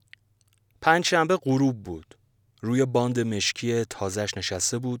پنجشنبه غروب بود. روی باند مشکی تازه‌اش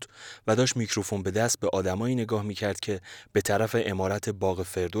نشسته بود و داشت میکروفون به دست به آدمایی نگاه میکرد که به طرف عمارت باغ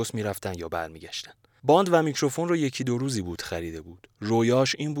فردوس میرفتن یا برمیگشتن. باند و میکروفون رو یکی دو روزی بود خریده بود.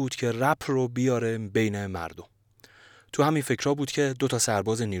 رویاش این بود که رپ رو بیاره بین مردم. تو همین فکرها بود که 2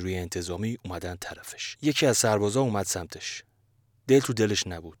 سرباز نیروی انتظامی اومدن طرفش. یکی از سربازا اومد سمتش. دل تو دلش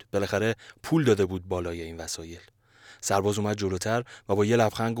نبود. بالاخره پول داده بود بالای این وسایل. سرباز اومد جلوتر و با یه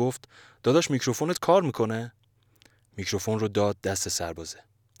لبخند گفت: داداش میکروفونت کار میکنه؟ میکروفون رو داد دست سربازه.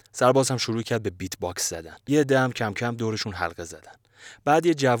 سرباز هم شروع کرد به بیت باکس زدن. یه عده هم کم کم دورشون حلقه زدن. بعد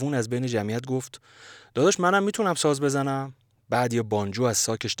یه جوون از بین جمعیت گفت: داداش منم میتونم ساز بزنم؟ بعد یه بانجو از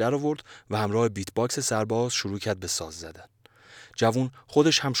ساکش در آورد و همراه بیت باکس سرباز شروع کرد به ساز زدن. جوون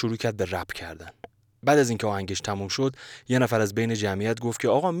خودش هم شروع کرد به رپ کردن. بعد از اینکه آهنگش تموم شد، یه نفر از بین جمعیت گفت که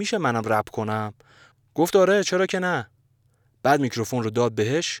آقا میشه منم رپ کنم؟ گفت آره چرا که نه. بعد میکروفون رو داد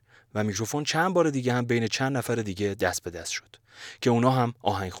بهش و میکروفون چند بار دیگه هم بین چند نفر دیگه دست به دست شد که اونا هم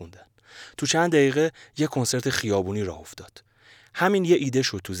آهنگ خوندن. تو چند دقیقه یه کنسرت خیابونی راه افتاد. همین یه ایده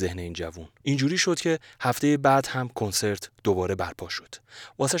شد تو ذهن این جوون. اینجوری شد که هفته بعد هم کنسرت دوباره برپا شد.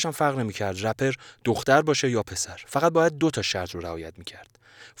 واسش هم فرق نمی‌کرد رپر دختر باشه یا پسر. فقط باید 2 شرط رو رعایت می‌کرد.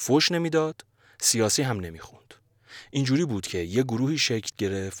 فحش نمیداد، سیاسی هم نمی‌خوند. اینجوری بود که یه گروهی شکل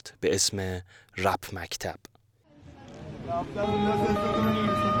گرفت به اسم رپ مکتب.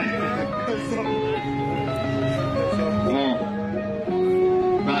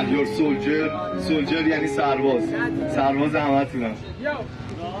 مهیار سولجر یعنی سرباز همه تونم.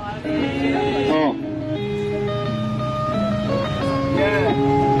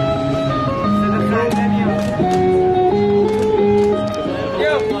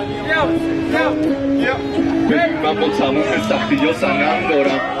 من با تموم سختی ها سنم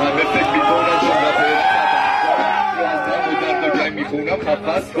دارم، همه فکر میکنم شما میخونم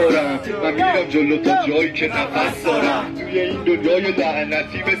خفص کارم، من میرم جلو تا جایی که نفس دارم. توی این دنیای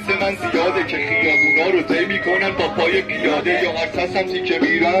لعنتی مثل من زیاده که خیابونا رو طی میکنن با پای پیاده، یا هر سمتی که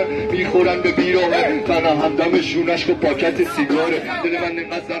میرن میخورن به بیراهه. من همدمشون عشق و پاکت سیگاره، دل من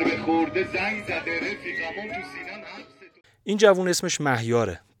نقدر ضربه خورده زنگ زده رفیقمون تو سینم. این جوون اسمش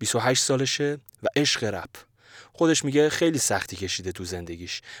مهیاره، 28 سالشه و عشق رپ. خودش میگه خیلی سختی کشیده تو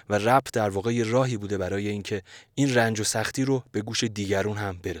زندگیش و رپ در واقع یه راهی بوده برای اینکه این رنج و سختی رو به گوش دیگرون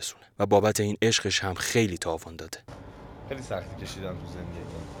هم برسونه و بابت این عشقش هم خیلی تاوان داده. خیلی سختی کشیدم تو زندگی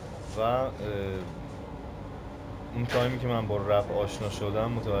و اون تایمی که من با رپ آشنا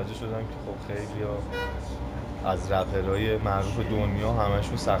شدم متوجه شدم که خب خیلی از رپرهای معروف دنیا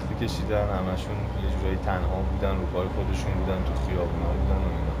همشون سختی کشیدن، همشون یه جورایی تنها بودن، رو کار خودشون بودن، تو خیابونا بودن و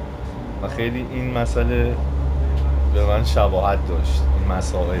اینا. و خیلی این مسئله به من شباهت داشت، این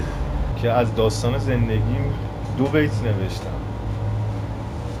مسائل که از داستان زندگیم 2 بیت نوشتم،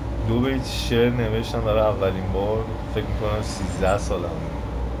 2 بیت شعر نوشتم برای اولین بار، فکر میکنم 13 سالم بود.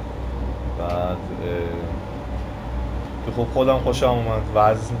 بعد که خب خودم خوشم اومد،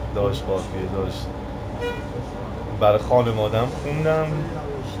 وزن داشت، قافیه داشت. برای خانوادم خوندم،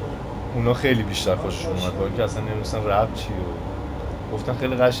 اونا خیلی بیشتر خوششون اومد، با اینکه اصلا نمی‌دونستن رپ چیه و گفتن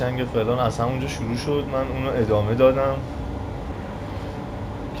خیلی قشنگه فلان. از همونجا شروع شد، من اونو ادامه دادم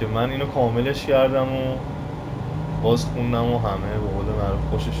که من اینو کاملش کردم و باز خوندم و همه به قول معروف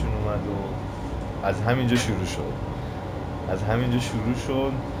خوششون اومد و از همینجا شروع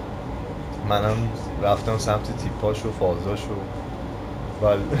شد. منم رفتم سمت تیپاش و فازاش و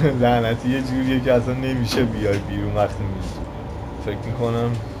لعنتی یه جوریه که اصلا نمیشه بیای بیرون وقتی میری. فکر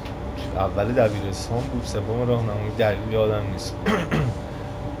میکنم اول دبیرستان بود، سوم راهنمایی، دلیل یادم نیست.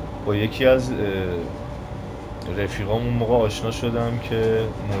 با یکی از رفیقام اون موقع آشنا شدم که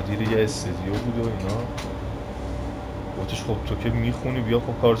مدیر یه استودیو بود و اینا. گفتش خب تو که میخونی بیا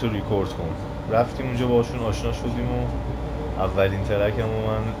خب کارتو ریکورد کن. رفتیم اونجا باشون آشنا شدیم و اولین ترکمو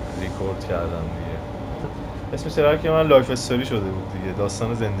من ریکورد کردم دیگه. اسم ترک من لایف استوری شده بود دیگه،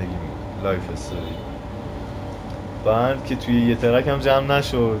 داستان زندگی بود، لایف استوری. بعد که توی یه ترک هم جمع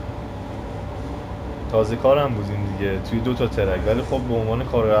نشد، تازه کارم بودیم دیگه توی 2 ترک، ولی خب به عنوان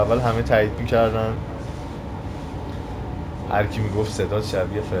کار اول همه تایید میکردن، هر کی میگفت صدات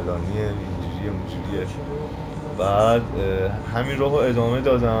شبیه فلانیه، اینجوریه. بعد همین راهو ادامه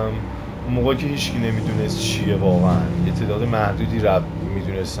دادم. اون موقع که هیچکی نمیدونست چیه واقعا، یه تعداد محدودی رپ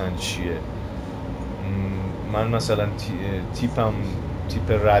میدونستن چیه. من مثلا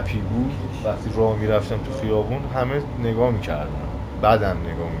تیپ رپی بود، وقتی راه میرفتم تو خیابون همه نگاه میکردن، بعدم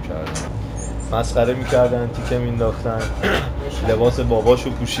نگاه میکردن، مسخره میکردن، تیکه مینداختن، لباس باباشو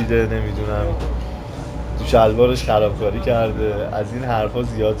پوشیده نمیدونم تو شلوارش خرابکاری کرده، از این حرفا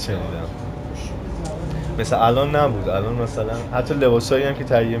زیاد شنیدم. مثل الان نبود. الان مثلا حتی لباسایی هم که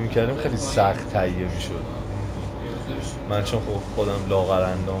تهیه میکردیم خیلی سخت تهیه میشد. من چون خودم لاغر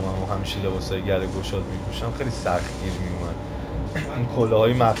اندامم و همیشه لباسای گله گشاد میپوشم خیلی سخت گیر میومد. اون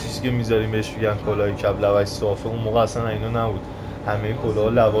کلاهای مخصوصی که میذاریم بهش میگن کلاهای کپ لبش صافه، اون موقع اصلا اینا نبود. همه کلاها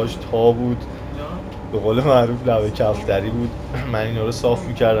لباش تا بود، به قول معروف لبه کفتری بود. من اینا رو صاف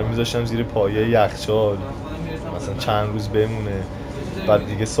میکردم میذاشتم زیر پایه یخچال مثلا چند روز بمونه، بعد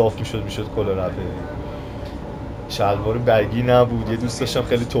دیگه صاف میشد کلا رپری. شلوار بگی نبود. یه دوست داشتم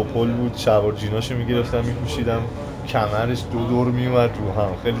خیلی توپل بود، شلوار جیناشو میگرفتم میپوشیدم، کمرش دور میومد رو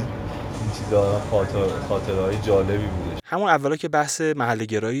هم. خیلی این چیزا خاطرهای جالبی بودش. همون اولا که بحث محل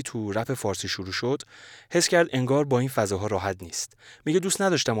گرایی تو رپ فارسی شروع شد، حس کرد انگار با این فضاها راحت نیست. میگه دوست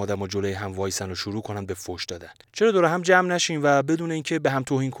نداشتم آدم‌ها جلوی هم وایسن و شروع کنن به فحش دادن. چرا دور هم جمع نشیم و بدون اینکه به هم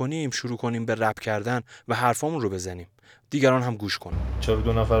توهین کنیم شروع کنیم به رپ کردن و حرفامون رو بزنیم، دیگران هم گوش کنن. چرا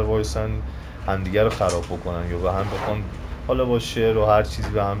دو نفر وایسن همدیگه رو خراب بکنن یا به هم بخوان حالا با شعر و هر چیزی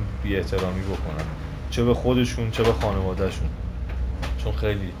به هم بی‌احترامی بکنن، چه به خودشون چه به خانواده‌شون. چون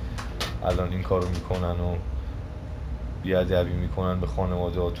خیلی الان این کارو میکنن و بی‌ادبی میکنن به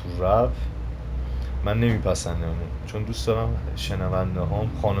خانواده ها تو رپ. من نمیپسندم اون، چون دوست دارم شنونده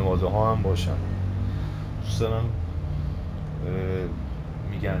هام خانواده ها هم باشن. دوست دارم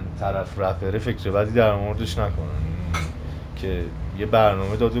میگن طرف رپره فکر بدی در موردش نکنن. که یه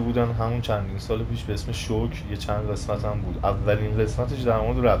برنامه داده بودن همون چندین سال پیش به اسم شوک، یه چند قسمت هم بود. اولین قسمتش در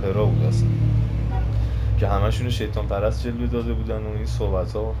مورد رپرها بود اصلا، که همشون شیطان پرست جلوه داده بودن و این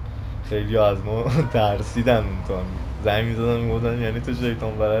صحبت ها خیلی از ما ترسیدن. اون تا زنگ می‌زدن میگفتن یعنی تو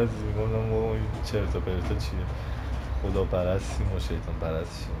شیطان پرستی؟ میگفتم بابا این چرت و پرتا چیه، خدا پرستیم و شیطان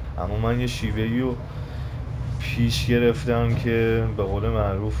پرستیم. اما من یه شیوهی رو پیش گرفتم که به قول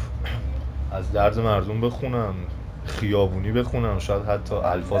معروف از درد مردم بخونم، خیابونی بخونم، شاید حتی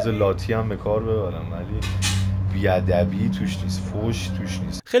الفاظ لاتی هم به کار ببرم، ولی بی‌ادبی توش نیست، فحش توش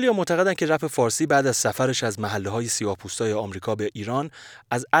نیست. خیلی‌ها معتقدن که رپ فارسی بعد از سفرش از محله‌های سیاه‌پوستای آمریکا به ایران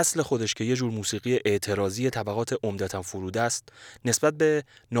از اصل خودش که یه جور موسیقی اعتراضی طبقات عمدتاً فروده است، نسبت به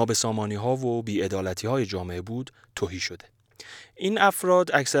نابسامانی‌ها و بی‌عدالتی‌های جامعه بود، تهی شده. این افراد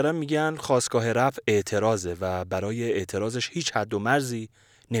اکثرا میگن خاستگاه رپ اعتراضه و برای اعتراضش هیچ حد و مرزی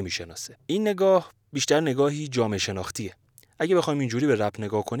نمیشناسه. این نگاه بیشتر نگاهی جامعه شناختیه. اگه بخوایم اینجوری به رپ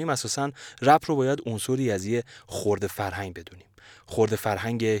نگاه کنیم، اساساً رپ رو باید عنصری از یه خرد فرهنگ بدونیم. خرد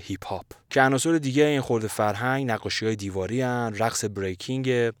فرهنگ هیپ هاپ که عناصر دیگه این خرد فرهنگ نقاشی‌های دیواری ان، رقص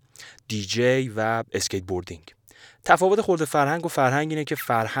بریکینگ، دیجی و اسکیت بوردینگ. تفاوت خرد فرهنگ و فرهنگ اینه که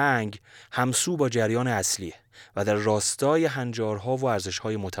فرهنگ همسو با جریان اصلیه و در راستای هنجارها و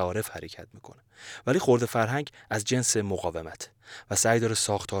ارزش‌های متعارف حرکت میکنه، ولی خرد فرهنگ از جنس مقاومت و سعی داره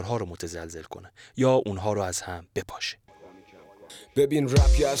ساختارها رو متزلزل کنه یا اونها رو از هم بپاشه. ببین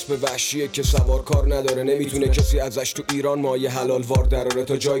رپ یه اسب وحشیه که سوار کار نداره، نمیتونه کسی ازش تو ایران مایه حلال وار دراره،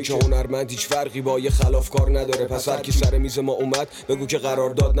 تا جایی که هنرمند هیچ فرقی با یه خلاف کار نداره. پس هر کی سر میز ما اومد بگو که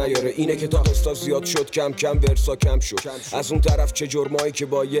قرارداد نیاره. اینه که تا قسطا زیاد شد کم کم ورسا کم شد، از اون طرف چه جرمایی که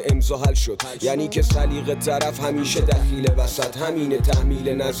با یه امضا حل شد. یعنی که سلیقه طرف همیشه دخیل وسط، همینه تحمیل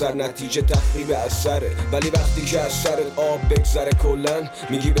نظر نتیجه تخریب اثره. ولی وقتی که از سرت آب بگذره کلن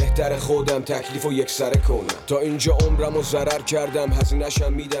میگی بهتر خودم تکلیفو یک سره کنم. تا اینجا عمرمو ضرر کردم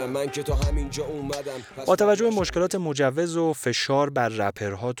هزینه‌شم میدم، من که تا همینجا اومدم. با توجه به مشکلات مجوز و فشار بر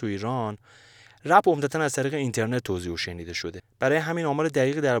رپرها تو ایران، رپ عمدتاً از طریق اینترنت توزیع و شنیده شده. برای همین آمار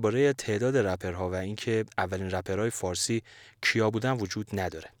دقیق درباره تعداد رپرها و اینکه اولین رپرهای فارسی کیا بودن وجود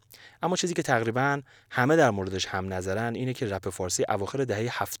نداره. اما چیزی که تقریباً همه در موردش هم نظرن اینه که رپ فارسی اواخر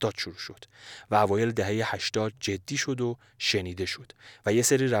دهه 70 شروع شد و اوایل دهه 80 جدی شد و شنیده شد و یه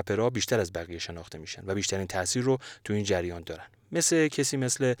سری رپرها بیشتر از بقیه شناخته میشن و بیشترین تاثیر رو تو این جریان دارن. کسی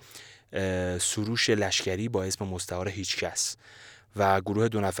مثل سروش لشکری با اسم مستعار هیچکس و گروه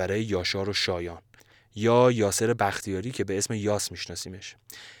دو نفره یاشار و شایان، یا یاسر بختیاری که به اسم یاس میشناسیمش،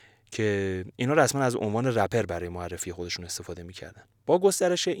 که اینا رسما از عنوان رپر برای معرفی خودشون استفاده میکردن. با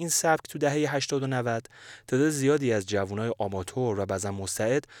گسترش این سبک تو دهه 80 و 90 تعداد زیادی از جوانای آماتور و بعضا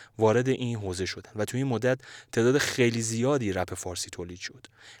مستعد وارد این حوزه شدن و تو این مدت تعداد خیلی زیادی رپ فارسی تولید شد.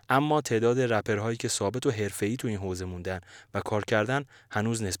 اما تعداد رپرهایی که ثابت و حرفه‌ای تو این حوزه موندن و کار کردن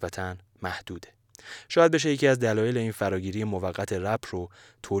هنوز نسبتاً محدوده. شاید بشه یکی از دلایل این فراگیری موقت رپ رو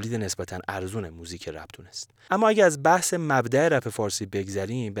تولید نسبتاً ارزون موزیک رپ دونست. اما اگه از بحث مبدأ رپ فارسی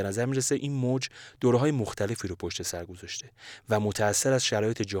بگذریم، به نظر میرسه این موج دوره‌های مختلفی رو پشت سر گذاشته و متأثر از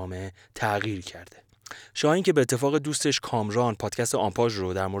شرایط جامعه تغییر کرده. شاهین که به اتفاق دوستش کامران پادکست آمپاژ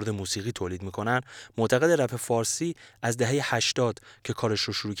رو در مورد موسیقی تولید میکنن، معتقد رپ فارسی از دهه 80 که کارش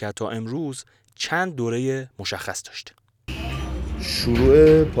رو شروع کرد تا امروز چند دوره مشخص داشته.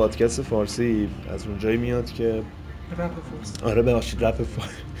 شروع پادکست فارسی از اونجایی میاد که رپ فارسی. آره ببخشید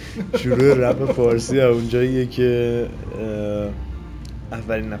شروع رپ فارسی از اونجاییه که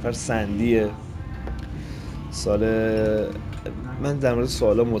اولین نفر سندیه. سال من در مورد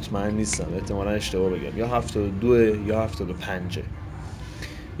سالا مطمئن نیستم، احتمالا اشتباه بگم، یا 72 یا 75.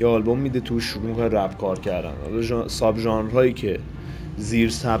 یا آلبوم میده توش شروع میکنه رپ کار کردن. ساب ژانرهایی که زیر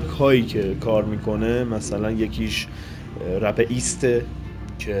سبک هایی که کار میکنه، مثلا یکیش رپ ایسته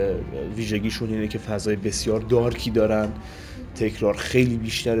که ویژگیشون اینه که فضای بسیار دارکی دارن، تکرار خیلی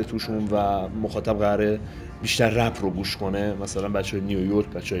بیشتره توشون و مخاطب قراره بیشتر رپ رو گوش کنه. مثلا بچه‌های نیویورک،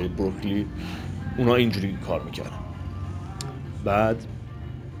 بچه‌های بروکلی، اونا اینجوری کار میکردن. بعد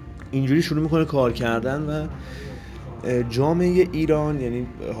اینجوری شروع میکنه کار کردن و جامعه ایران، یعنی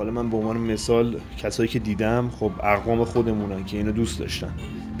حالا من به عنوان مثال کسایی که دیدم، خب اقوام خودمونن که اینو دوست داشتن،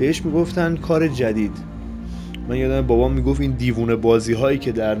 بهش میگفتن کار جدید. من یادم بابام میگفت این دیوونه بازی هایی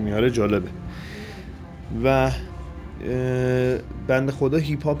که در میاره جالبه. و بنده خدا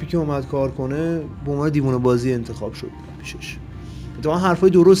هیپ هاپی که اومد کار کنه به عنوان دیوونه بازی انتخاب شد پیشش. اتفاقا حرفای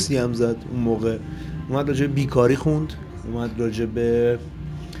درستی هم زد اون موقع. اومد راجع به بیکاری خوند، اومد راجع به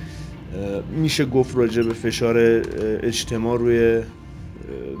میشه گفت راجع به فشار اجتماع روی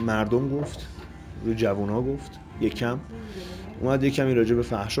مردم گفت، روی جوونا گفت یکم، اومد یکمی راجع به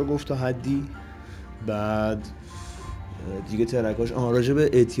فحشا گفت تا حدی. بعد دیگه ترکاش راجع به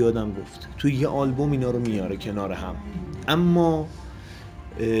اعتیادم گفت. توی یه آلبوم اینا رو میاره کنار هم. اما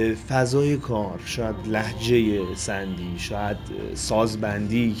فضای کار، شاید لهجه سندی، شاید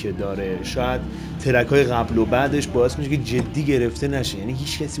سازبندی که داره، شاید ترکای قبل و بعدش باعث میشه که جدی گرفته نشه. یعنی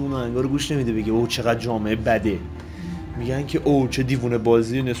هیچ کسی اون آهنگا رو گوش نمیده بگه او چقدر جامعه بده، میگن که او چه دیوونه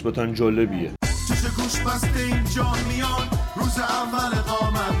بازی نسبتاً جالبیه. چش گوش بسته اینجا میان، روز اول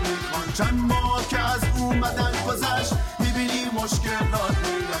قامت میخوان، چند ماه که از اومدن گذشت، میبینی مشکلات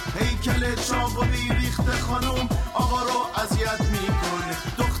میاد، هیکل چاق و بیریخته خانوم آقا رو اذیت میکنه،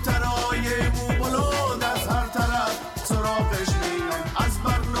 دخترای مو بلند از هر طرف سراغش میان، از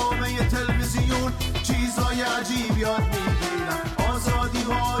برنامه تلویزیون چیزای عجیب یاد میگیرن، آزادی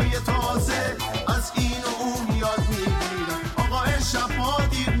های تازه از این و اون یاد میگیرن، آقا شبا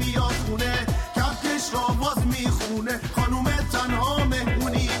دیر میاد خونه، کفکش را باز میخونه، خانوم تنها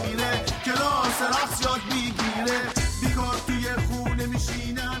مهمونی میره، کلاس رقص یاد میگیره، بیکار توی خونه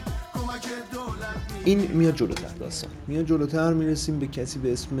میشینن، کمک دولت میگیره. این میاد جلوتر، داستان میاد جلوتر، میرسیم به کسی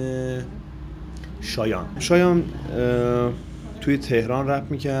به اسم شایان توی تهران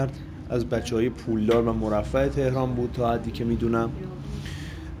رپ میکرد، از بچه‌های پولدار و مرفه تهران بود تا حدی که میدونم.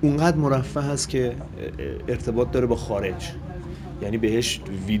 اونقدر مرفه هست که ارتباط داره با خارج، یعنی بهش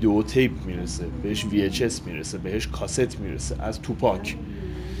ویدیو تیپ میرسه، بهش VHS میرسه، بهش کاست میرسه از توپاک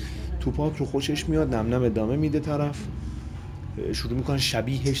رو خوشش میاد، نم نم ادامه میده طرف، شروع میکنن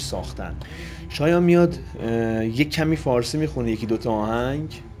شبیهش ساختن. شایان میاد یک کمی فارسی میخونه، یکی دوتا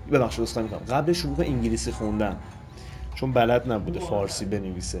آهنگ، ببخشید اسخای میکنم، قبلش شروع میکنه انگلیسی خوندن، چون بلد نبوده فارسی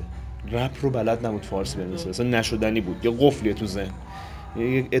بنویسه، رپ رو بلد نبود فارسی بنویسه، اصلا نشدنی بود، یه قفلیه تو ذهن.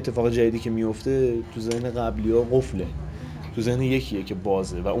 یه اتفاق جدیدی که میفته تو ذهن قبلی‌ها قفله، تو ذهن یکیه که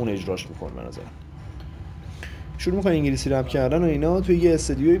بازه و اون اجراش میکنه. به نظرم شروع میکنه انگلیسی رپ کردن و اینا. توی یه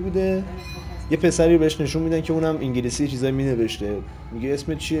استودیویی بوده، یه پسری بهش نشون میدن که اونم انگلیسی چیزایی مینوشته، میگه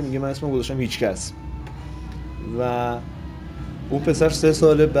اسمت چیه؟ میگه من اسمم گذاشتم هیچکس. و اون پسر 3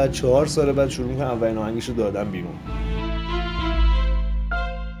 سال بعد 4 سال بعد شروع میکنه اولین آهنگش رو دادن بیرون.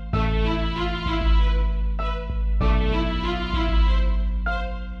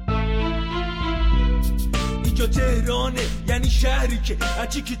 تهرانه یعنی شهری که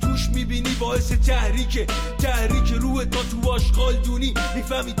هرچی که توش میبینی باعث تحریک روح تا تو آشغال دونی،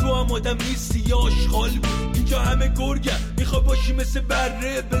 میفهمی تو هم آدم نیستی یا آشغال بود. اینجا همه گرگم، میخوای باشی مثل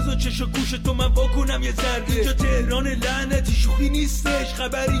بره، بذار چشا گوش تو من واکنم یه ذره. اینجا تهران لعنتی شوخی نیستش،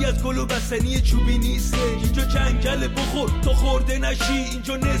 خبری از گل و بستنی چوبی نیستش. اینجا جنگل بخور تا خورده نشی،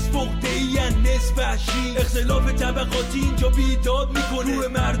 اینجا نصف عقده‌ای نصف وحشی، اختلاف طبقاتی اینجا بیداد میکنه، روح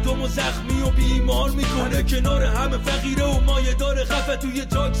مردم و زخمی و بیمار میکنه. کنار همه فقیره و مایه داره خفه توی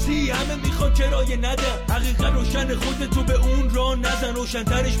تاکسی، همه میخوان کرایه ندن، حقیقت روشن خودتو به اون راه نزن،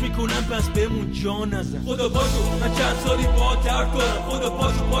 روشن‌ترش میکنن پس بمون جا نزن. خدا پاشو من چند سالی با درد دارم، خدا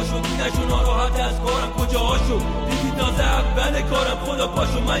پاشو دینشو ناراحت از کارم، کجاهاشو دیدی تازه اول کارم، خدا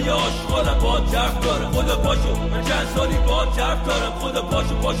پاشو من یه آشغالم با درد دارم، خدا پاشو من چند سالی با درد دارم، خدا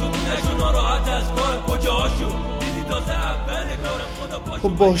پاشو دینشو ناراحت از کارم، کجاهاشو دیدی تازه اول کارم، خدا پاشو.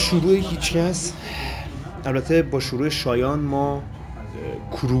 خب با شروع هیچکس، البته با شروع شایان، ما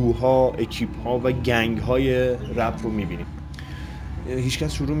کروها، اکیپ‌ها و گنگ‌های رپ رو می‌بینیم.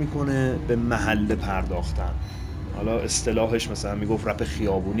 هیچکس شروع میکنه به محله پرداختن، حالا اصطلاحش مثلا میگفت رپ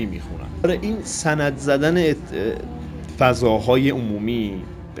خیابونی میخونن. برای این سند زدن فضاهای عمومی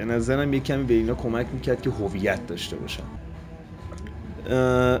به نظرم یک کمی به اینا کمک میکرد که هویت داشته باشن.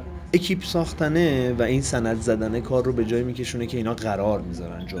 اکیپ ساختنه و این سند زدنه کار رو به جای میکشونه که اینا قرار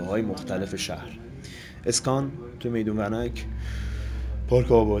میذارن جاهای مختلف شهر، اسکان تو میدون ونک،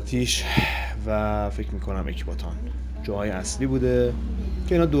 پارک آباتیش و فکر میکنم اکباتان جاهای اصلی بوده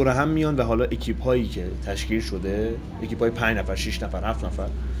که اینا دور هم میان و حالا اکیپ هایی که تشکیل شده، اکیپ های 5 نفر 6 نفر 7 نفر،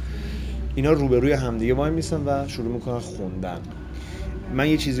 اینا روبروی همدیگه وای میسن و شروع میکنن خوندن. من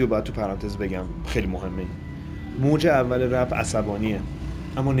یه چیزی رو باید تو پرانتز بگم خیلی مهمه. موج اول رپ عصبانیه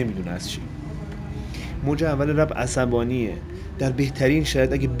اما نمیدونه از چی. موج اول رپ عصبانیه، در بهترین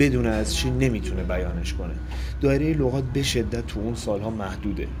شرایط اگه بدونه از چی نمیتونه بیانش کنه. دایره لغات به شدت تو اون سالها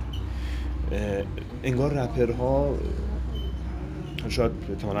محدوده. انگار رپرها شاید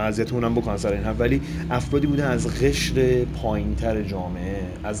احتمالاً اذیتمون هم بکنن سر این حرف، ولی افرادی بودن از قشر پایین‌تر جامعه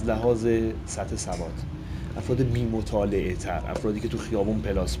از لحاظ سطح سواد، افراد بی‌مطالعه تر، افرادی که تو خیابون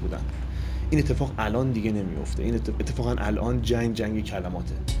پلاس بودن. این اتفاق الان دیگه نمیفته. این اتفاقا الان جنگ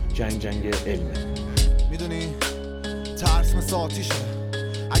کلماته، جنگ علمه. میدونی ترس مثل آتیشه،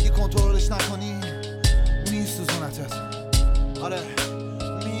 اگه کنترلش نکنی میسوزونتت. آره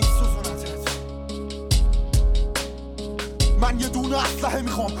میسوزونتت. من یه دونه اسلحه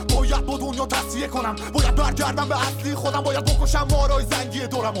میخوام، باید با دنیا تصفیه کنم، باید برگردم به اصلی خودم، باید بکشم مارای زنگی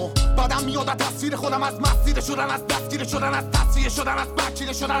دورمو. بعدم میاد از تصویر خودم، از مسیر شدن، از دستگیر شدن، از تصفیه شدن، از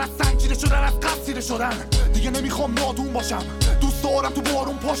برچیده شدن، از سنگیده شدن، از قصیره شدن. دیگه نمیخوام نادون باشم، دوست دارم تو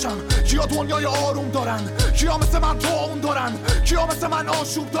بارون پاشم. کیا دنیای آروم دارن، کیا مثل من طاعون دارن، کیا مثل من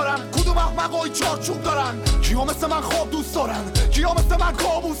آشوب دارن، کدوم احمقای چارچوب دارن، کیا مثل من خواب دوست دارن، کیا مثل من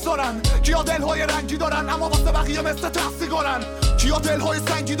کابوس دارن، کیا دلهای رنگی دارن اما واسه بقیه مثل تفسیگارن، کیا دلهای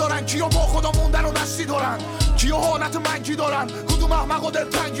سنگی دارن، کیا با خدا موندن و نشتی دارن، کیا حالت منگی دارن، کدوم احمق و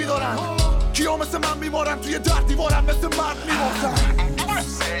دلتنگی دارن، کیا مثل من میمارن توی در دیوارن مثل مرد میمارن.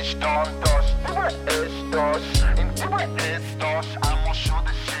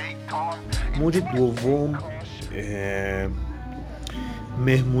 موج دوم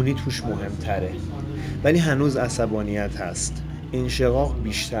مهمونی توش مهمتره، ولی هنوز عصبانیت هست. انشقاق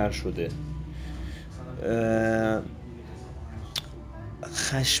بیشتر شده،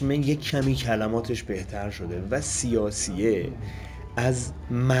 خشمه یک کمی کلماتش بهتر شده و سیاسیه از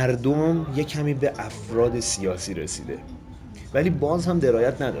مردم یک کمی به افراد سیاسی رسیده، ولی باز هم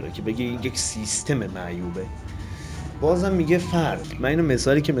درایت نداره که بگه یک سیستم معیوبه. باز هم میگه فرد. من اینو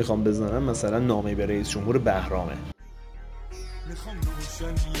مثالی که میخوام بزنم مثلا نامه به رئیس جمهور بهرامه. میخوام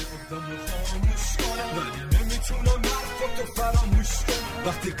روشنی آدم رو خاموش کنم، ولی نمیتونم حرفاتو فراموش کنم.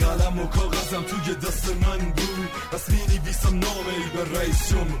 وقتی قلم و کاغذم توی دست من بود، پس مینویسم نامه ای به رئیس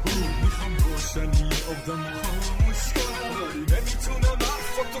جمهور. میخوام روشنی آدم رو خاموش کنم، ولی نمیتونم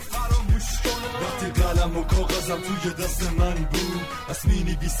حرفاتو فراموش کنم. وقتی قلم و کاغذم توی دست من بود، پس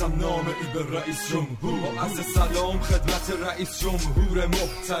مینویسم نامه ای به رئیس جمهور. با عرض سلام خدمت رئیس جمهور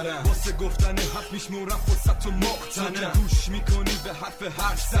محترم، واسه گفتن حرف میشمورم فرصت و مقتنم. گوش میکنی به حرف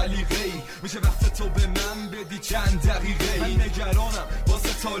هر سلیقه‌ای، میشه وقت تو به من بدی چند دقیقه. من نگرانم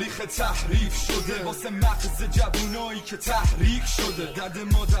واسه تاریخ تحریف شده، واسه مغز جوونایی که تحریک شده. درد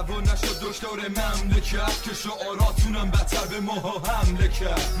ما دوا نشد دکتر مملکت، که شعاراتونم بدتر به ماها حمله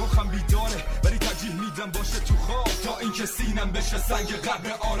کرد. مخم بیداره ولی ترجیح میدم باشه تو خواب، تا اینکه سینم بشه سنگ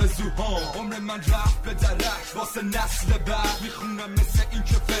قبر آرزوها. عمر من رفت به درک واسه نسل بعد، میخونم مثل این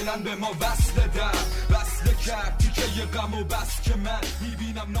که فعلا به ما وصله وصله کرد تیکه یه غم و بس که من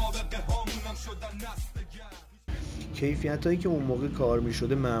میبینم نابغه هامونم شدن نسل گرد. کیفیت هایی که اون موقع کار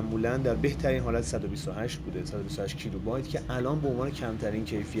میشده معمولا در بهترین حالت 128 بوده، 128 کیلوبایت، که الان به عنوان کمترین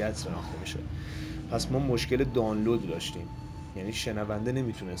کیفیت شناخته میشه. پس ما مشکل دانلود داشتیم، یعنی شنونده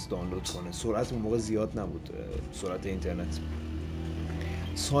نمیتونست دانلود کنه، سرعت اون موقع زیاد نبود، سرعت اینترنت.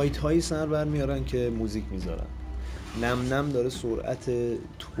 سایت هایی سر بر میارن که موزیک میذارن، نم داره سرعت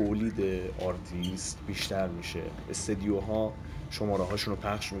تولید آرتیست بیشتر میشه، استدیوها شماره هاشون رو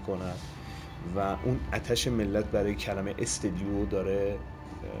پخش میکنن و اون آتش ملت برای کلمه استدیو داره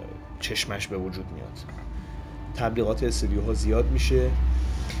چشمش به وجود میاد. تبلیغات استدیوها زیاد میشه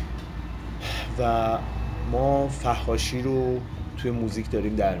و ما فحاشی رو توی موزیک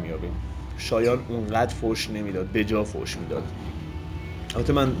داریم در میابیم. شایان اونقدر فوش نمیداد، بجا فوش میداد.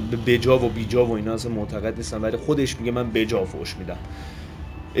 البته من به بجا و بیجا و اینا اصلا معتقد نیستم، ولی خودش میگه من بجا فوش میدم.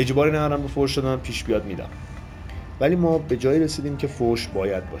 اجباری ندارم به فوش دادن، پیش بیاد میدم. ولی ما به جایی رسیدیم که فوش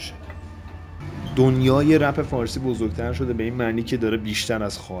باید باشه. دنیای رپ فارسی بزرگتر شده به این معنی که داره بیشتر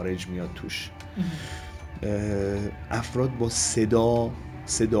از خارج میاد توش. افراد با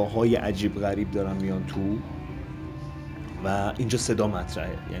صداهای عجیب غریب دارن میان تو و اینجا صدا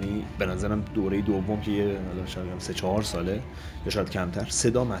مطرحه. یعنی به نظرم دوره دوم که شاید 3-4 ساله یا شاید کمتر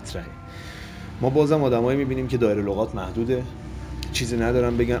صدا مطرحه. ما بازم آدمایی میبینیم که دایره لغات محدوده، چیزی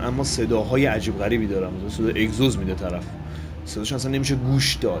ندارن بگن، اما صداهای عجیب غریبی دارن. مثلا صدا اگزوز میده طرف، صداش اصلا نمیشه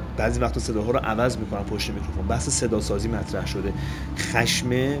گوش داد. بعضی وقتا صداها رو عوض میکنن پشت میکروفون. بحث صدا سازی مطرح شده.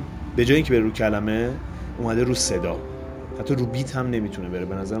 خشمه به جای اینکه بره رو کلمه اومده رو صدا، حتی رو بیت هم نمیتونه بره.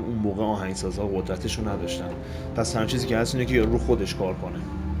 به نظرم اون موقع آهنگسازها قدرتش رو نداشتن. پس هر چیزی که هست اینه که رو خودش کار کنه.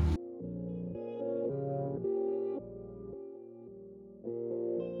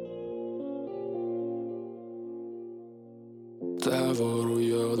 دعوا رو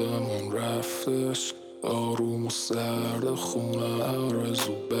یادمون رفتش، آروم و سرد خونه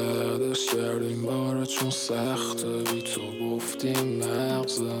آرزو بعدش کردیم باره چون سخته. بی تو گفتیم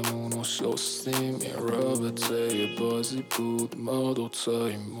مغزمون رو شستیم، این رابطه یه بازی بود ما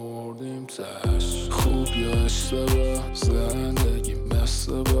دوتایی مردیم تش. خوب یا اشتباه زندگی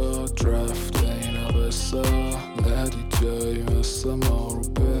مثل با درفت این قصه ندید جایی مثل ما رو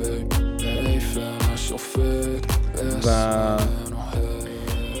بگ حیفنش و فکر و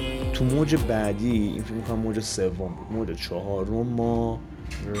تو موج بعدی این فیلم میکنم موج سوم بود، موج چهارم ما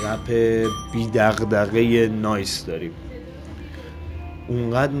رپ بی دغدغه نایس داریم.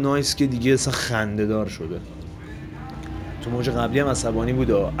 اونقدر نایس که دیگه اصلا خنده دار شده. تو موج قبلی هم عصبانی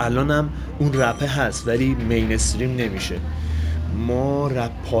بود، الان هم اون رپه هست ولی مینستریم نمیشه. ما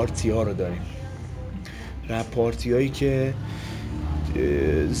رپ پارتی ها رو داریم، رپ پارتی هایی که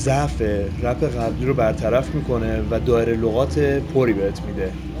ضعف رپ قبلی رو برطرف میکنه و دایره لغات پری بهت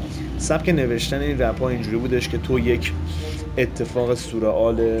میده. سبک نوشتن این رپ ها اینجوری بودش که تو یک اتفاق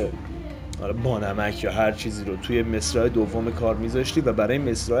سورئال بانمک یا هر چیزی رو توی مصرع دوم کار میذاشتی و برای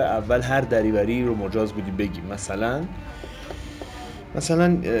مصرع اول هر دریوری رو مجاز بودی بگی.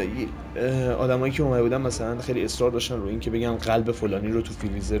 مثلا آدمایی که اومده بودن مثلا خیلی اصرار داشتن رو این که بگن قلب فلانی رو تو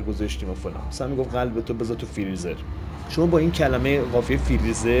فریزر گذاشتیم و فلان. مثلا میگفت قلب تو بذار تو فریزر. شما با این کلمه قافیه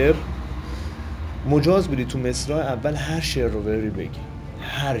فریزر مجاز بودی تو مصرع اول هر شعر رو بگی،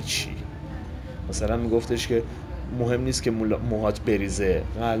 هر چی. مثلا میگفتش که مهم نیست که موهات بریزه،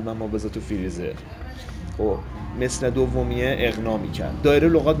 قلبم ما بذار تو فریزر. خب مثل دومیه اغنا میکرد. دایره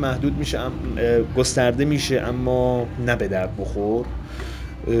لغات محدود میشه، گسترده میشه، اما نه به درد بخور.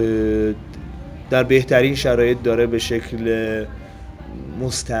 در بهترین شرایط داره به شکل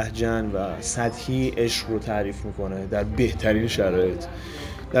مستهجن و سطحی عشق رو تعریف میکنه در بهترین شرایط.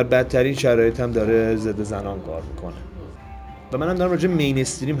 در بدترین شرایط هم داره ضد زنان کار میکنه. و منم دارم راجع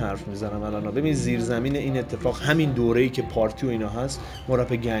مینستریم حرف میزنم الان. ببین زیرزمین این اتفاق همین دوره‌ای که پارتی و اینا هست، ما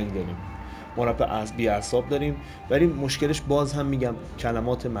رپ گنگ داریم، ما رپ از بی اعصاب داریم، ولی مشکلش باز هم میگم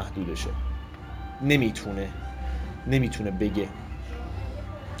کلمات محدودشه. نمیتونه بگه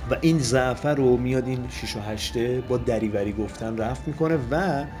و این ضعف رو میاد این 6 و 8 با دریوری گفتن رفت میکنه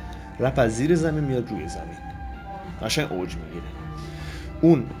و رپ از زیر زمین میاد روی زمین، قشنگ اوج میگیره.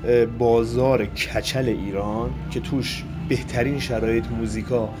 اون بازار کچل ایران که توش بهترین شرایط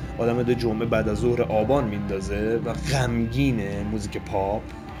موزیکا آدم ده جمعه بعد از ظهر آبان میندازه و غمگینه موزیک پاپ،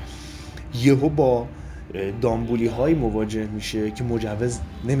 یهو با دامبولی های مواجه میشه که مجوز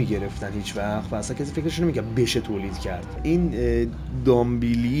نمیگرفتن هیچ وقت و اصلا کسی فکرش نمیکنه بشه تولید کرد. این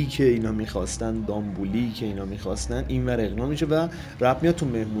دامبولی که اینا میخواستن اینور اغنا میشه و رپ میاد تو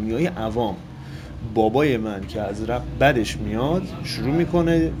مهمونی های عوام. بابای من که از رپ بدش میاد شروع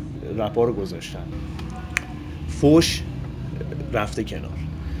میکنه رپا رو گذاشتن. فوش رفته کنار،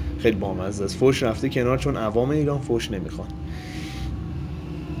 خیلی بامزه است. فوش رفته کنار چون عوام ایران فوش نمیخوان.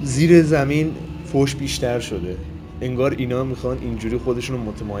 زیر زمین فوش بیشتر شده، انگار اینا میخوان اینجوری خودشون رو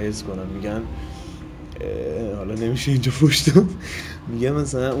متمایز کنن. میگن حالا نمیشه اینجا فوش داد، میگن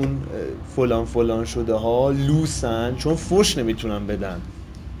مثلا اون فلان شده ها لوسن چون فوش نمیتونن بدن.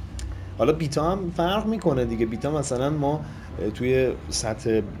 حالا بیتا هم فرق میکنه دیگه. بیتا مثلا ما توی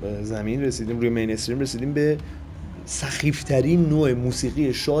سطح زمین رسیدیم، روی مینستریم رسیدیم به سخیفترین نوع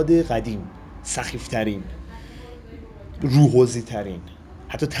موسیقی شاد قدیم، سخیفترین، روحوزی ترین،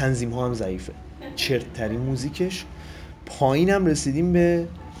 حتی تنظیم ها هم ضعیفه، چرت ترین موزیکش. پایین هم رسیدیم به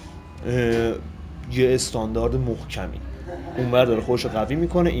یه استاندارد محکمی. اونور داره خودشو قوی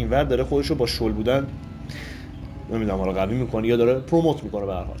میکنه، اینور داره خودشو با شل بودن نمیدونم حالا قوی میکنه یا داره پروموت میکنه.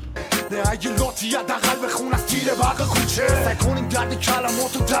 به هر حال اگه لاتی حداقل بخون از تیر برق کوچه، سعی کنین درد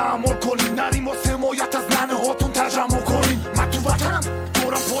کلماتو تحمل کنین، نریم واسه حمایت از ننه هاتون تجمع کنین. من تو وطنم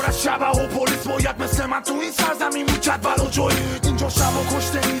دورم پر از شبه و پلیس باید مثل من تو این سرزمین میکرد ولو جایی. اینجا شبا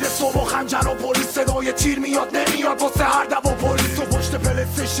کشته میره صبح خنجر و پلیس، صدای تیر میاد نمیاد واسه هر دو پلیس. تو پشت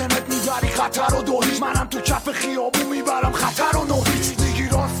پلیستیشنت میبری خطر و دوهیج، منم تو کف خیابون میبرم خطر و نوهیج. دیگی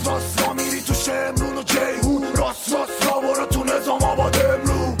راست را میری تو شمرون و جیهون، راست را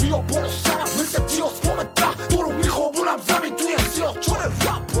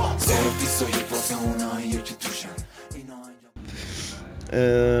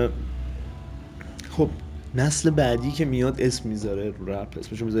خب نسل بعدی که میاد اسم میذاره رو رپ،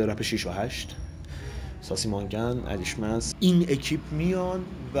 اسمشو میذاره رپ 6 و 8. ساسی مانکن، الیشمس، این اکیپ میان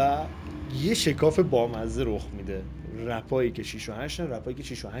و یه شکاف بامزه رخ میده. رپایی که 6 و 8 رپایی که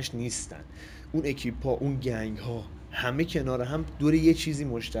 6 و 8 نیستن. اون اکیپ ها، اون گنگ ها همه کنار هم دور یه چیزی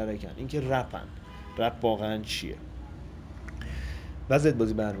مشترکن، این که رپن. رپ واقعا چیه؟ و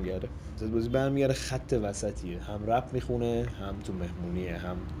زدبازی برمیگرده خط وسطیه، هم رپ میخونه، هم تو مهمونیه،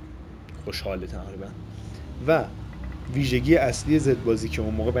 هم خوشحاله تقریبا. و ویژگی اصلی زدبازی که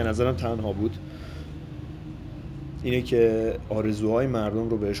اون موقع به نظرم تنها بود اینه که آرزوهای مردم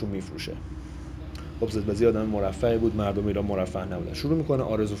رو بهشون میفروشه. خب زدبازی آدم مرفهی بود، مردم ایران مرفه نبودن. شروع میکنه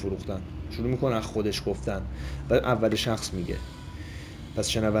آرزو فروختن، شروع میکنه از خودش گفتن، بعد اول شخص میگه، پس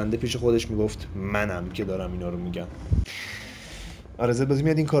شنونده پیش خودش میگفت منم که دارم اینا رو میگم. آره زدبازی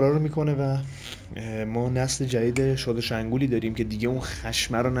میاد این کارا رو میکنه و ما نسل جدید شاد و شنگولی داریم که دیگه اون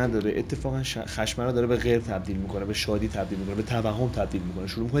خشمه رو نداره. اتفاقا خشمه رو داره به غیر تبدیل میکنه، به شادی تبدیل میکنه، به توهم تبدیل میکنه،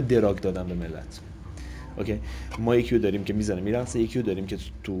 شروع میکنه دراگ دادن به ملت. اوکی، ما یکی رو داریم که میزنه میرقصه، یکی رو داریم که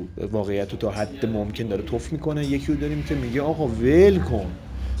تو واقعیت تو تا حد ممکن داره توف میکنه، یکی رو داریم که میگه آقا ول کن،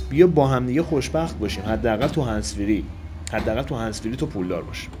 بیا با هم دیگه خوشبخت باشیم، حداقل تو هنسفری تو پولدار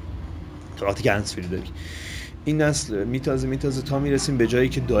باش، تو وقتی که هنسفری داری. این نسل میتازه تا میرسیم به جایی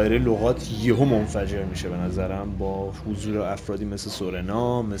که دایره لغات یهو منفجر میشه به نظرم، با حضور افرادی مثل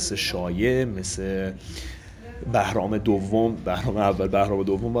سورنا، مثل شایع، مثل بهرام دوم، بهرام اول، بهرام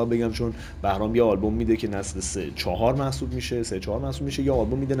دوم باید بگم، چون بهرام یه آلبوم میده که نسل 3-4 محسوب میشه، یا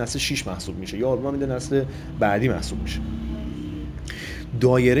آلبوم میده نسل 6 محسوب میشه، یا آلبوم میده نسل بعدی محسوب میشه.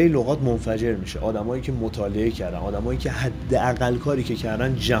 دایره لغات منفجر میشه. آدمایی که مطالعه کردن، آدمایی که حداقل کاری که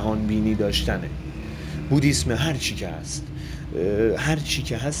کردن جهان بینی داشتنه، بودیسم، هر چی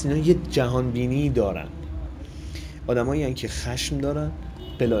که هست اینا یه جهان بینی دارن. آدمایی هستن که خشم دارن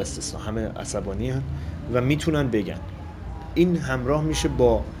بلا استثنا، همه عصبانی هستن و میتونن بگن. این همراه میشه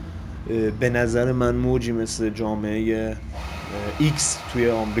با به نظر من موجی مثل جامعه ایکس توی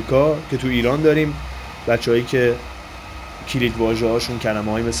آمریکا که تو ایران داریم، بچه‌هایی که کلید واژه‌هاشون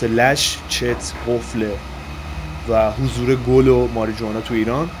کلمه‌هایی مثل لش، چت، قفل و حضور گل و ماریجوانا تو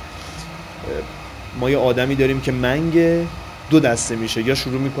ایران. ما یه آدمی داریم که منگ دو دسته میشه، یا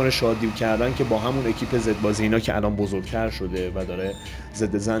شروع میکنه شادی کردن که با همون اکیپ زدبازی اینا که الان بزرگتر شده و داره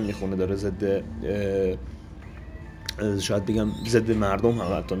ضد زن میخونه، داره ضد شاید بگم ضد مردم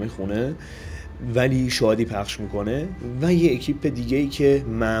هم حتی میخونه، ولی شادی پخش میکنه، و یه اکیپ دیگه‌ای که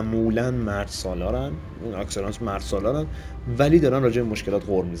معمولاً مرد سالارن، اکثرانش مرد سالارن، ولی دارن راجع به مشکلات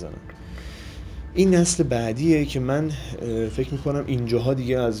غر میزنن. این نسل بعدیه که من فکر میکنم اینجاها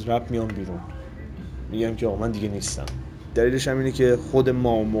دیگه از رپ میام بیرون، میگم که آقا من دیگه نیستم. دلیلش هم اینه که خود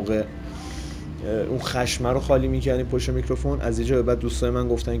ما اون موقع اون خشمه رو خالی میکردیم پشت میکروفون. از اینجا به بعد دوستای من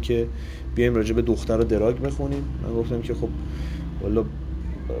گفتن که بیایم راجع به دختر و دراگ بخونیم. من گفتم که خب والا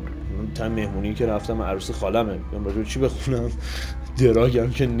تا مهمونی که رفتم عروس خالمه، من راجع به چی بخونم؟ دراگم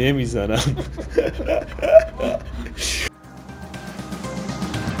که نمیزنم.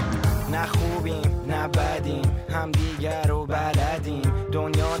 نه خوبیم نه بدیم، هم دیگر رو بلدیم،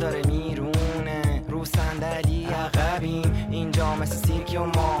 دنیا داره میرونه رو صندلی عقبیم، اینجا مثل سیرکی و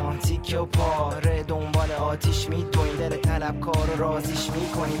ما تیک و پاره دنبال آتیش میدویم، دل طلبکار رو رازیش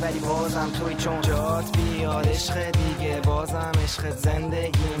میکنیم، ولی بازم توی چون جات بیاد عشق دیگه، بازم عشق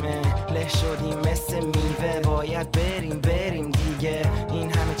زندگیمه، له شدیم مثل میوه، باید بریم دیگه، این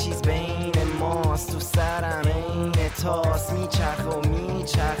همه چیز بین ماست، تو سرم این تاس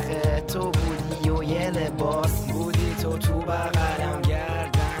میچرخه، تو بودی و یه لباس بودی، تو بغلم،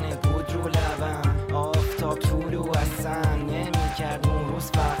 گردن بود رو لبم، آفتاب طولو اصلا نمی‌کرد اون روز،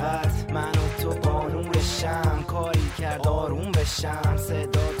 فقط من و تو با نور شم، کاری کرد آروم بشم،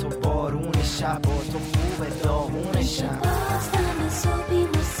 صدا تو بارون شب و تو خوب داغون شم، باستم صبحی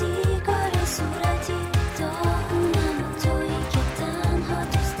و سیگار صورتی، اونم تویی که تنها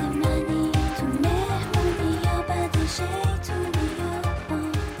دوست منی، تو مهمونی یا بعد شیطونی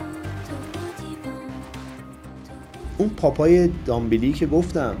اون پاپای دامبلی که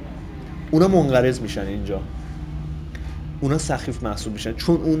گفتم اونا منقرض میشن اینجا، اونا سخیف محسوب میشن،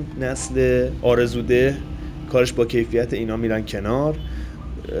 چون اون نسل آرزوده کارش با کیفیت اینا میرن کنار.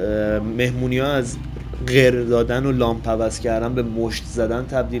 مهمونی ها از غیر دادن و لامپ عوض کردن به مشت زدن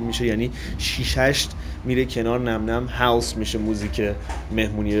تبدیل میشه، یعنی 6-8 میره کنار، نم نم هاوس میشه موزیک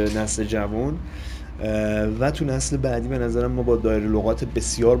مهمونی نسل جوان. و تو نسل بعدی به نظرم ما با دایره لغات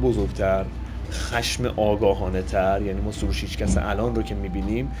بسیار بزرگتر، خشم آگاهانه تر، یعنی ما سروش هیچکس الان رو که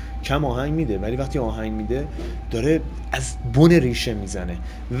میبینیم کم آهنگ میده، ولی وقتی آهنگ میده داره از بن ریشه میزنه،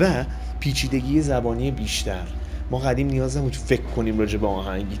 و پیچیدگی زبانی بیشتر ما قدیم نیاز نبود فکر کنیم راجع به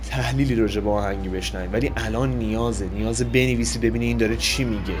آهنگی، تحلیلی راجع به آهنگی بشنویم، ولی الان نیاز بنویسی ببینی این داره چی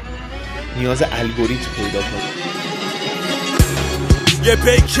میگه، نیاز الگوریتم پیدا کنی. یه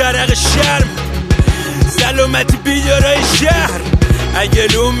پیکرق شرم سلامتی بیدارای شهر، اگه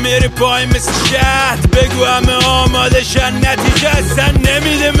لوم میره پای مثل شهر، بگو همه آماده شن، نتیجه اصلا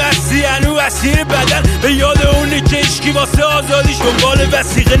نمیده مسیح، هنو اسیر بدن به یاد اونی که اشکی واسه آزادیش دنبال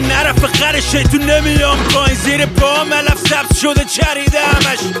وسیقه نرفه خر شیطون نمیام پایین، زیر پا ملف سبز شده چریده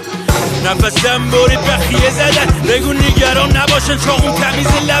همش، نفسم برید بخیه زدن، بگو نگران نباشن چاقون تمیز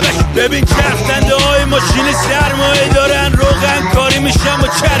لبش، ببین چرخدنده های ماشین سرمایه دارن، روغن کاری میشن با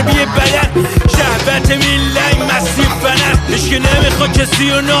چربی بدن، شهبت میلنگ مسیح فنر، اشکی نمیخواد کسی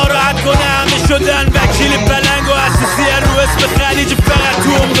رو ناراحت کنه، همه شدن وکیل پلنگ و اساسی رو اسم خلیج، فقط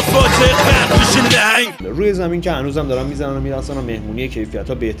تو عمق فاجعه خرد میشه نهنگ. روی زمین که هنوزم دارن میزنن و میرسن و مهمونی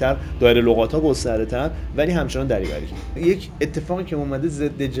کیفیت‌ها بهتر، دایره لغات‌ها گسترده‌تر، ولی همچنان دریوری. یک اتفاقی که اومده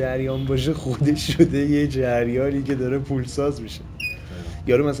ضد جریان باشه خودش شده یه جریانی که داره پولساز میشه.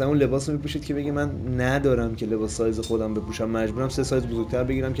 یارو مثلا اون لباس رو میپوشید که بگه من ندارم که لباس سایز خودم بپوشم، مجبورم 3 سایز بزرگتر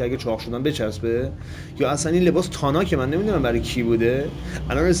بگیرم که اگه چاق شدم بچسبه، یا اصلا این لباس تانا که من نمیدونم برای کی بوده،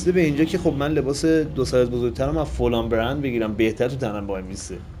 الان رسیده به اینجا که خب من لباس 2 سایز بزرگترم از فلان برند بگیرم بهتر تو تنم وای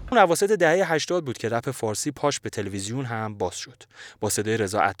میسه. اون اواسط دهه 80 بود که رپ فارسی پاش به تلویزیون هم باز شد، با صدای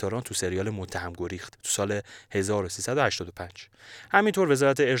رضا عطاران تو سریال متهم گریخت تو سال 1385. همینطور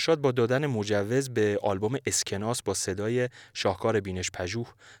وزارت ارشاد با دادن مجوز به آلبوم اسکناس با صدای شاهکار بینش پژوه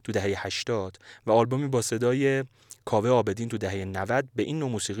تو دهه 80 و آلبومی با صدای کاوه عابدین تو دهه 90 به این نوع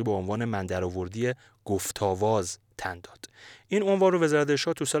موسیقی با عنوان من درآوردی گفت‌آواز تن داد. این عنوان رو وزارت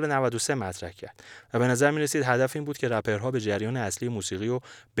ارشاد تو سال 93 مطرح کرد و به نظر می‌رسید هدف این بود که رپرها به جریان اصلی موسیقی رو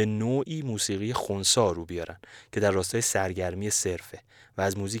به نوعی موسیقی خنثی رو بیارن که در راستای سرگرمی صرفه و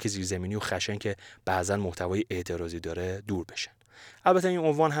از موزیک زیرزمینی و خشن که بعضاً محتوای اعتراضی داره دور بشن. البته این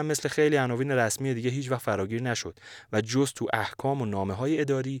عنوان هم مثل خیلی عناوین رسمی دیگه هیچ وقت فراگیر نشد و جز تو احکام و نامه‌های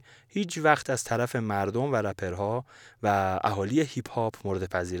اداری هیچ وقت از طرف مردم و رپرها و اهالی هیپ هاپ مورد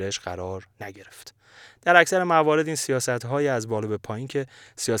پذیرش قرار نگرفت. در اکثر موارد این سیاست‌های از بالا به پایین که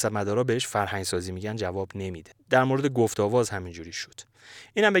سیاستمدارا بهش فرهنگ سازی میگن جواب نمیده. در مورد گفت آواز همینجوری شد.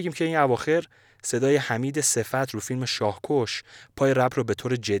 اینم بگیم که این اواخر صدای حمید صفت رو فیلم شاهکش پای رپ رو به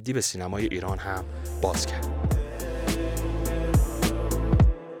طور جدی به سینمای ایران هم باز کرد.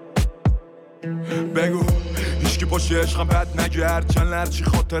 بگو هیچکی باشه عشقم بد نگرد، چند لرچی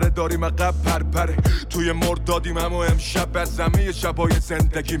خاطره داریم عقب پرپره، توی مردادیم اما امشب از زمین شبای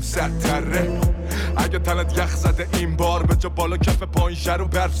زندگیم سرتره، اگه تنت یخ زده این بار به جا بالا کف پایین شر و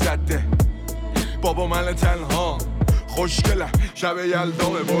برف زده، بابا من تنها خوشگلم شب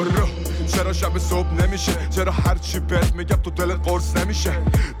یلدام برو، چرا شب صبح نمیشه، چرا هرچی بهت میگم تو دلت قرص نمیشه،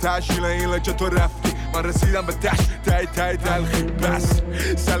 تشکیل اینه که تو رفتی من رسیدم به تش تای تلخی، بس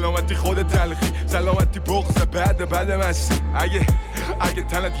سلامتی خود تلخی، سلامتی بغض بعد مستی، اگه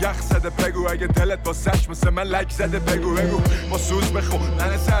تنت یخ زده بگو، اگه دلت واسش مثل من لک زده بگو با سوز بخو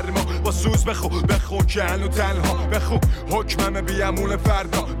ننه سرما، با سوز بخو که هنو تنها بخو حکمم بیامون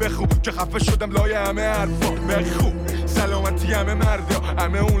فردا، بخو که خفه شدم لای همه حرفا، بخو سلامتی همه مردا،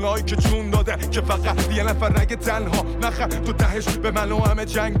 همه اونایی که جون داده که فقط یه نفر نگه تنها نخر، تو دهش به من و همه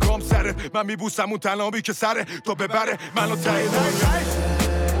جنگام سرت، من میبوسم اون تنابی که سره تو ببره منو تایید.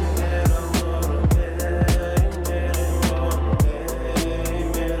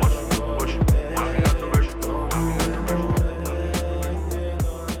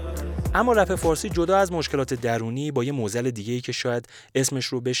 اما رپ فارسی جدا از مشکلات درونی با یه معضل دیگه‌ای که شاید اسمش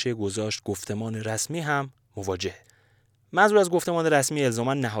رو بشه گذاشت گفتمان رسمی هم مواجهه. منظور از گفتمان رسمی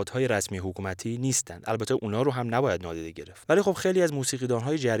الزاما نهادهای رسمی حکومتی نیستند، البته اونا رو هم نباید نادیده گرفت، ولی خب خیلی از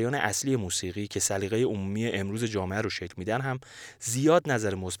موسیقیدانهای جریان اصلی موسیقی که سلیقه عمومی امروز جامعه رو شکل میدن هم زیاد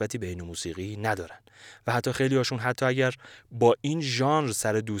نظر مثبتی به این موسیقی ندارن و حتی خیلی هاشون حتی اگر با این ژانر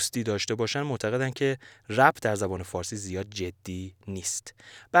سر دوستی داشته باشن معتقدن که رپ در زبان فارسی زیاد جدی نیست.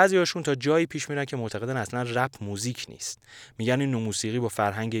 بعضی هاشون تا جایی پیش میرن که معتقدن اصلا رپ موزیک نیست، میگن این نوع موسیقی با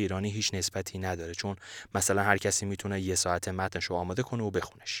فرهنگ ایرانی هیچ نسبتی نداره، چون مثلا هر کسی میتونه یه ساعت متنش رو آماده کنه و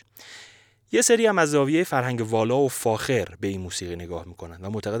بخونش. یه سری هم از زاویه فرهنگ والا و فاخر به این موسیقی نگاه میکنن و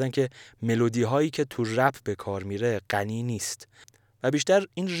معتقدن که ملودی هایی که تو رپ به کار میره غنی نیست و بیشتر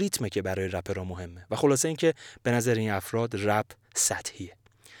این ریتمه که برای رپرها مهمه و خلاصه این که به نظر این افراد رپ سطحیه.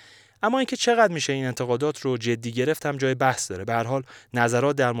 اما اینکه چقدر میشه این انتقادات رو جدی گرفت هم جای بحث داره. به هر حال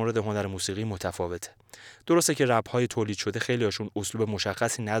نظرات در مورد هنر موسیقی متفاوته. درسته که رپ‌های تولید شده خیلی هاشون اسلوب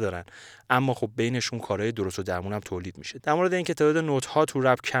مشخصی ندارن، اما خب بینشون کارهای درست و درمون هم تولید میشه. در مورد اینکه تعداد نوت‌ها تو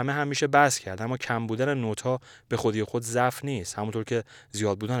رپ کمه هم میشه بحث کرد، اما کم بودن نوت‌ها به خودی خود ضعف نیست، همونطور که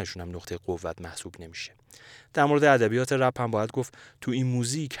زیاد بودنشون هم نقطه قوت محسوب نمیشه. در مورد ادبیات رپ هم باید گفت تو این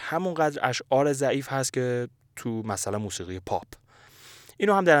موزیک همونقدر اشعار ضعیف هست که تو مثلا موسیقی پاپ.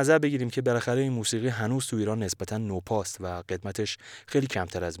 اینو هم در نظر بگیریم که بالاخره این موسیقی هنوز تو ایران نسبتاً نوپاست و قدمتش خیلی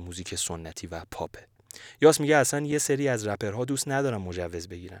کمتر از موزیک سنتی و پاپه. یاس میگه اصلا یه سری از رپرها دوست ندارن مجوز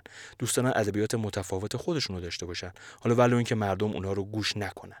بگیرن، دوست دارن ادبیات متفاوت خودشونو داشته باشن، حالا ولو اینکه مردم اونا رو گوش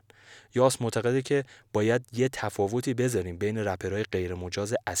نکنن. یاس معتقده که باید یه تفاوتی بذاریم بین رپرهای غیر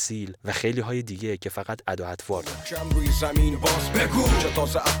مجاز اصیل و خیلی های دیگه که فقط ادا اطوار دارن. کم روی زمین باز بگو چه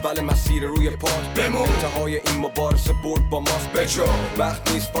تازه اول مسیر روی پات بمون، انتهای این مبارزه برد با ماست بجا،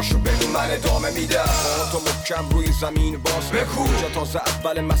 وقت نیست پاشو بگو من ادامه میدم. تو محکم روی زمین باز بگو چه تازه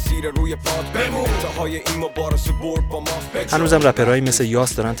اول مسیر روی پات بمون، انتهای این مبارزه برد با ماست بجا. هنوزم رپرهایی مثل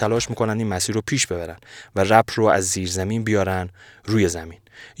یاس دارن تلاش میکنن این مسیر رو پیش ببرن و رپ رو از زیر زمین بیارن روی زمین.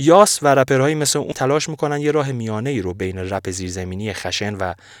 یاس و رپرهایی مثل اون تلاش میکنن یه راه میانه‌ای رو بین رپ زیرزمینی خشن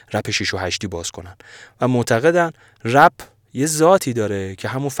و رپ 6 و 8 باز کنن و معتقدن رپ یه ذاتی داره که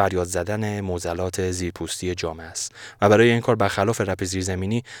همون فریاد زدن معضلات زیرپوستی جامعه است و برای این کار برخلاف رپ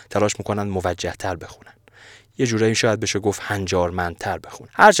زیرزمینی تلاش میکنن موجه‌تر بخونن. یه جورایی شاید بشه گفت هنجارمندتر بخونن.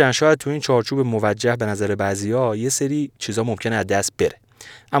 هرچند شاید تو این چارچوب موجه به نظر بعضیا یه سری چیزا ممکنه از دست بره،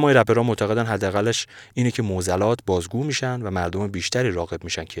 اما این رپرها معتقدن حداقلش اینه که معضلات بازگو میشن و مردم بیشتری راغب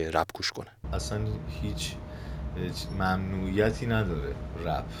میشن که رپ گوش کنن. اصلا هیچ ممنوعیتی نداره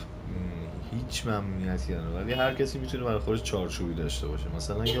رپ، هیچ ممنوعیتی نداره، ولی هر کسی میتونه برای خودش چارچوبی داشته باشه.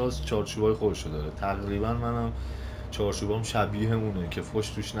 مثلا یاس چارچوبای خودشو داره، تقریبا منم چارچوبام شبیه اونه که فوش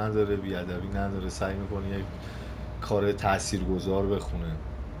توش نداره، بیادبی نداره، سعی میکنه یک کار تاثیرگذار بخونه.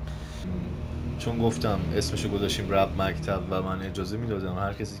 چون گفتم اسمشو گذاشتیم رپ مکتب و من اجازه میدادم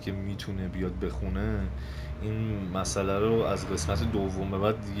هر کسی که میتونه بیاد بخونه، این مسئله رو از قسمت دوم به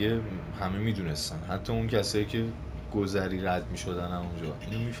بعد دیگه همه میدونستن، حتی اون کسایی که گذری رد میشدن اونجا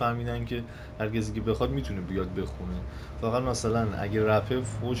اینو میفهمیدن که هر کسی که بخواد میتونه بیاد بخونه، فقط مثلا اگه رپ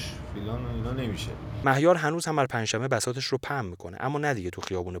فوش فلان اینا نمیشه. مهیار هنوز هم هر پنجشنبه بساطش رو پهن میکنه، اما نه دیگه تو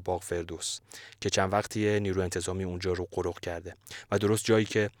خیابون باغ فردوس که چند وقتی نیرو انتظامی اونجا رو قرق کرده و درست جایی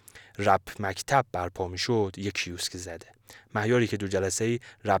که رپ مکتب برپا میشد یک کیوسک زده. مهیاری که دو جلسه‌ای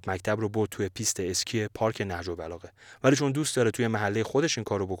رپ مکتب رو برد توی پیست اسکی پارک نهج البلاغه، ولی چون دوست داره توی محله خودش این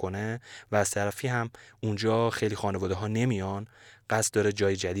کارو بکنه و از طرفی هم اونجا خیلی خانواده‌ها نمیان، قصد داره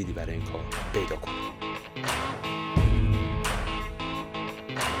جای جدیدی برای این کار پیدا کنه.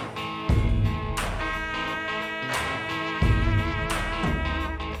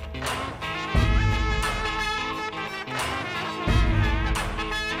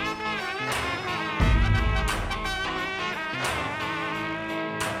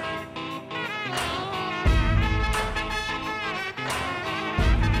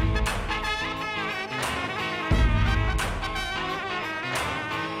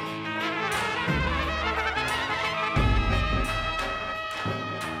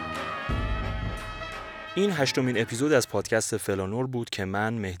 این 8مین اپیزود از پادکست فلانور بود که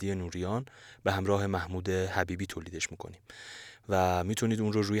من مهدی نوریان به همراه محمود حبیبی تولیدش میکنیم و میتونید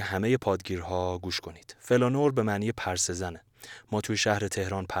اون رو روی همه پادگیرها گوش کنید. فلانور به معنی پرسه زنه. ما توی شهر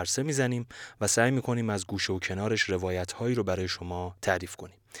تهران پرسه میزنیم و سعی میکنیم از گوشه و کنارش روایت‌هایی رو برای شما تعریف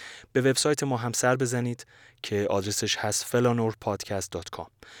کنیم. به وبسایت ما هم سر بزنید که آدرسش هست felanorpodcast.com.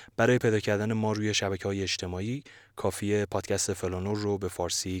 برای پیدا کردن ما روی شبکه‌های اجتماعی کافیه پادکست فلانور رو به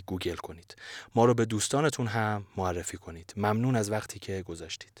فارسی گوگل کنید. ما رو به دوستانتون هم معرفی کنید. ممنون از وقتی که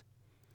گذاشتید.